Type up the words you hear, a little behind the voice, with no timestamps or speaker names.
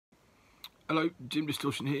Hello, Jim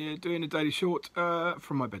Distortion here, doing a daily short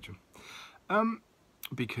from my bedroom.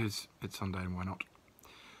 Because it's Sunday and why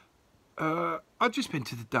not? I've just been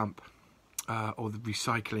to the dump, or the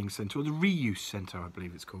recycling centre, or the reuse centre, I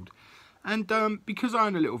believe it's called. And because I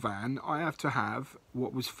own a little van, I have to have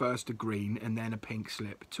what was first a green and then a pink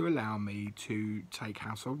slip to allow me to take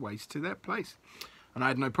household waste to their place. And I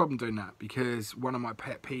had no problem doing that because one of my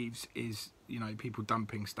pet peeves is, people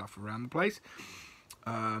dumping stuff around the place.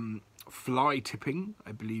 Fly tipping,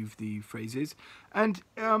 I believe the phrase is, and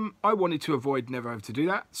I wanted to avoid never having to do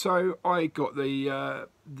that, so I got the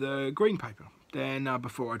green paper. Then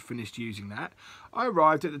before I'd finished using that, I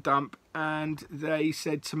arrived at the dump and they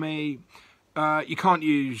said to me, you can't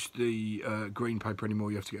use the green paper anymore,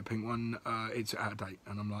 you have to get a pink one, it's out of date.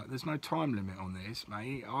 And I'm like, there's no time limit on this,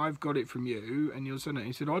 mate, I've got it from you and you're sending it.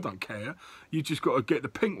 He said, I don't care, you just got to get the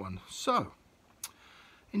pink one. So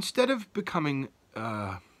instead of becoming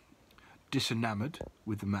disenamoured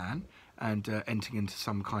with the man and entering into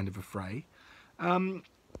some kind of a fray,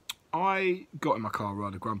 I got in my car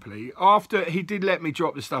rather grumpily. After he did let me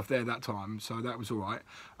drop the stuff there that time, so that was all right.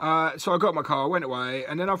 So I got in my car, went away,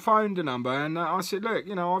 and then I phoned the number and I said, look,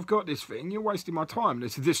 I've got this thing, you're wasting my time. They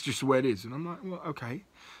said, this is just the way it is. And I'm like, well, okay,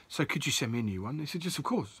 so could you send me a new one? They said, yes, of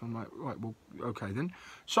course. I'm like, right, well, okay then.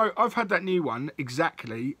 So I've had that new one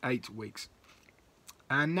exactly 8 weeks.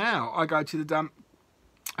 And now I go to the dump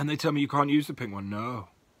and they tell me you can't use the pink one. No,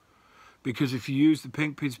 because if you use the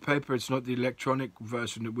pink piece of paper, it's not the electronic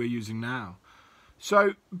version that we're using now.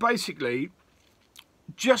 So basically,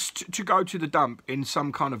 just to go to the dump in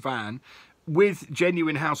some kind of van with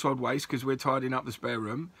genuine household waste, because we're tidying up the spare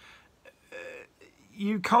room,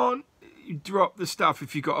 you can't drop the stuff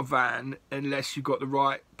if you've got a van unless you've got the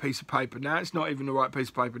right piece of paper. Now it's not even the right piece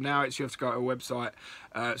of paper. Now it's you have to go to a website,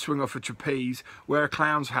 swing off a trapeze, wear a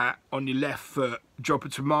clown's hat on your left foot, drop a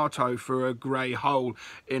tomato through a grey hole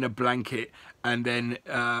in a blanket, and then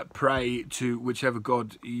pray to whichever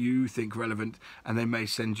god you think relevant, and they may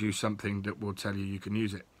send you something that will tell you you can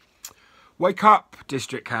use it. Wake up,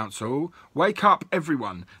 District Council. Wake up,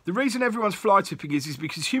 everyone. The reason everyone's fly tipping is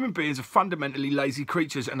because human beings are fundamentally lazy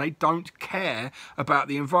creatures and they don't care about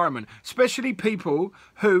the environment, especially people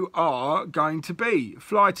who are going to be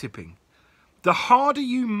fly tipping. The harder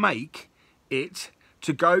you make it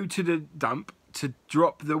to go to the dump, to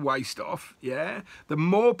drop the waste off, the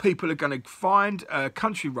more people are going to find a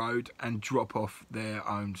country road and drop off their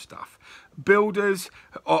own stuff. Builders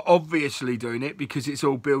are obviously doing it because it's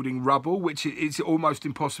all building rubble, which it's almost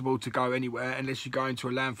impossible to go anywhere unless you go into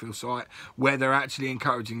a landfill site where they're actually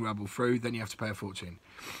encouraging rubble through, then you have to pay a fortune.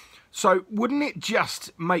 So wouldn't it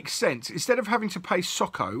just make sense, instead of having to pay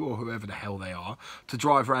Socko, or whoever the hell they are, to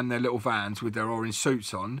drive around their little vans with their orange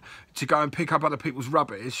suits on, to go and pick up other people's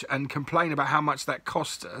rubbish and complain about how much that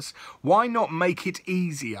costs us, why not make it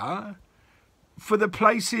easier for the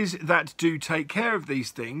places that do take care of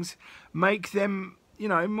these things, make them,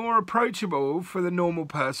 more approachable for the normal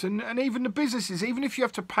person, and even the businesses, even if you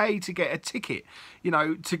have to pay to get a ticket,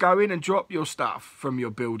 to go in and drop your stuff from your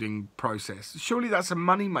building process. Surely that's a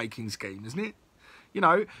money-making scheme, isn't it?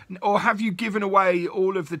 Or have you given away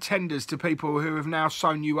all of the tenders to people who have now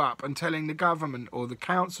sewn you up and telling the government or the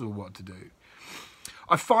council what to do?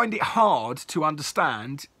 I find it hard to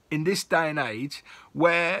understand in this day and age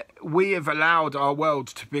where we have allowed our world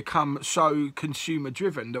to become so consumer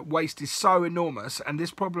driven that waste is so enormous and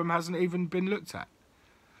this problem hasn't even been looked at.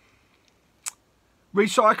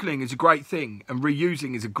 Recycling is a great thing and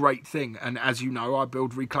reusing is a great thing, and as you know, I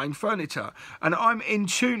build reclaimed furniture and I'm in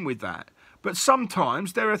tune with that. But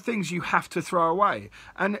sometimes there are things you have to throw away,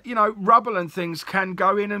 and rubble and things can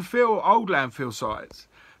go in and fill old landfill sites.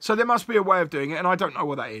 So there must be a way of doing it, and I don't know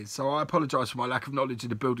what that is. So I apologise for my lack of knowledge of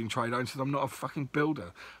the building trade. I'm not a fucking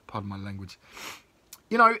builder, pardon my language.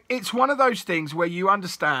 It's one of those things where you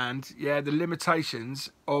understand, the limitations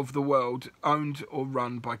of the world owned or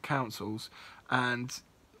run by councils and,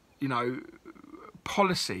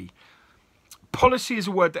 policy. Policy is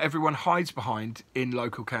a word that everyone hides behind in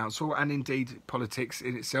local council and indeed politics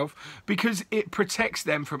in itself, because it protects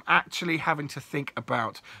them from actually having to think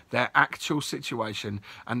about their actual situation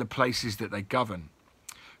and the places that they govern.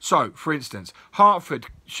 So, for instance,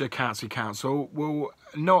 Hertfordshire County Council will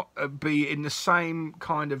not be in the same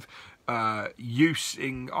kind of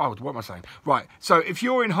using, oh, what am I saying? Right, so if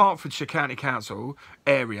you're in Hertfordshire County Council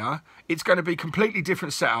area, it's going to be completely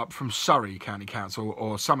different setup from Surrey County Council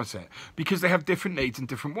or Somerset, because they have different needs and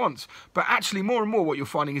different wants. But actually, more and more what you're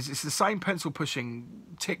finding is it's the same pencil pushing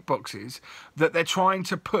tick boxes that they're trying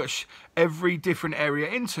to push every different area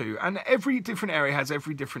into, and every different area has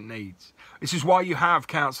every different needs. This is why you have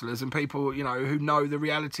councillors and people, you know, who know the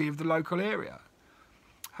reality of the local area.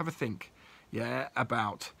 Have a think, yeah,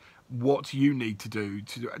 about what you need to do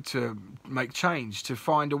to make change, to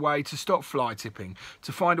find a way to stop fly tipping,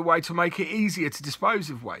 to find a way to make it easier to dispose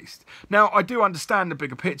of waste. Now, I do understand the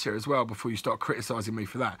bigger picture as well before you start criticising me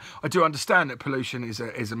for that. I do understand that pollution is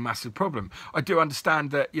a massive problem. I do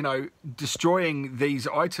understand that, you know, destroying these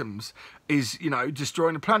items is, you know,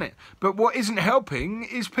 destroying the planet. But what isn't helping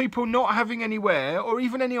is people not having anywhere or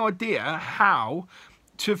even any idea how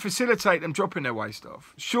to facilitate them dropping their waste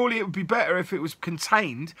off. Surely it would be better if it was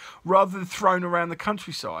contained rather than thrown around the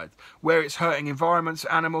countryside, where it's hurting environments,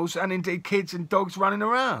 animals, and indeed kids and dogs running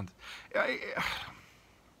around.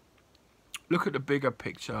 Look at the bigger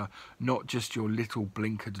picture, not just your little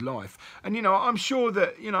blinkered life. And, you know, I'm sure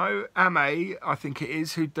that, you know, AME, I think it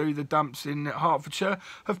is, who do the dumps in Hertfordshire,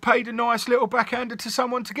 have paid a nice little backhander to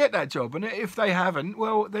someone to get that job. And if they haven't,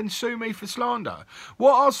 well, then sue me for slander.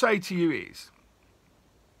 What I'll say to you is,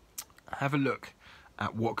 have a look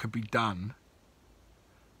at what could be done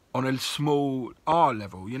on a small R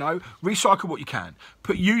level, you know. Recycle what you can.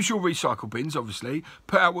 Use your recycle bins, obviously.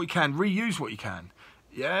 Put out what you can. Reuse what you can.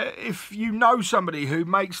 Yeah, if you know somebody who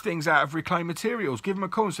makes things out of reclaimed materials, give them a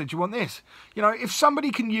call and say, do you want this? You know, if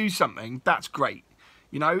somebody can use something, that's great.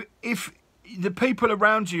 You know, if the people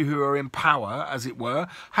around you who are in power, as it were,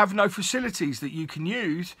 have no facilities that you can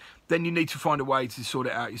use, then you need to find a way to sort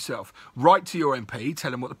it out yourself. Write to your MP,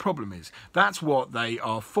 tell them what the problem is. That's what they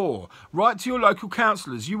are for. Write to your local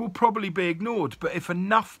councillors. You will probably be ignored, but if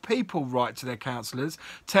enough people write to their councillors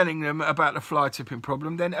telling them about the fly tipping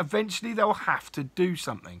problem, then eventually they'll have to do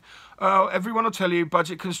something. Everyone will tell you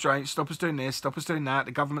budget constraints, stop us doing this, stop us doing that,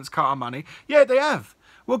 the government's cut our money. Yeah, they have.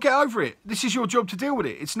 Well, get over it. This is your job to deal with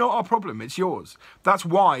it. It's not our problem. It's yours. That's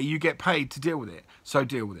why you get paid to deal with it. So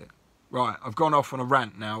deal with it. Right, I've gone off on a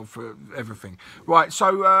rant now for everything. Right,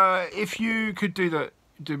 so if you could do the,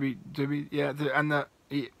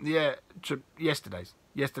 yesterday's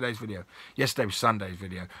video. Yesterday was Sunday's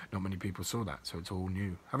video. Not many people saw that, so it's all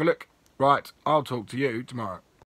new. Have a look. Right, I'll talk to you tomorrow.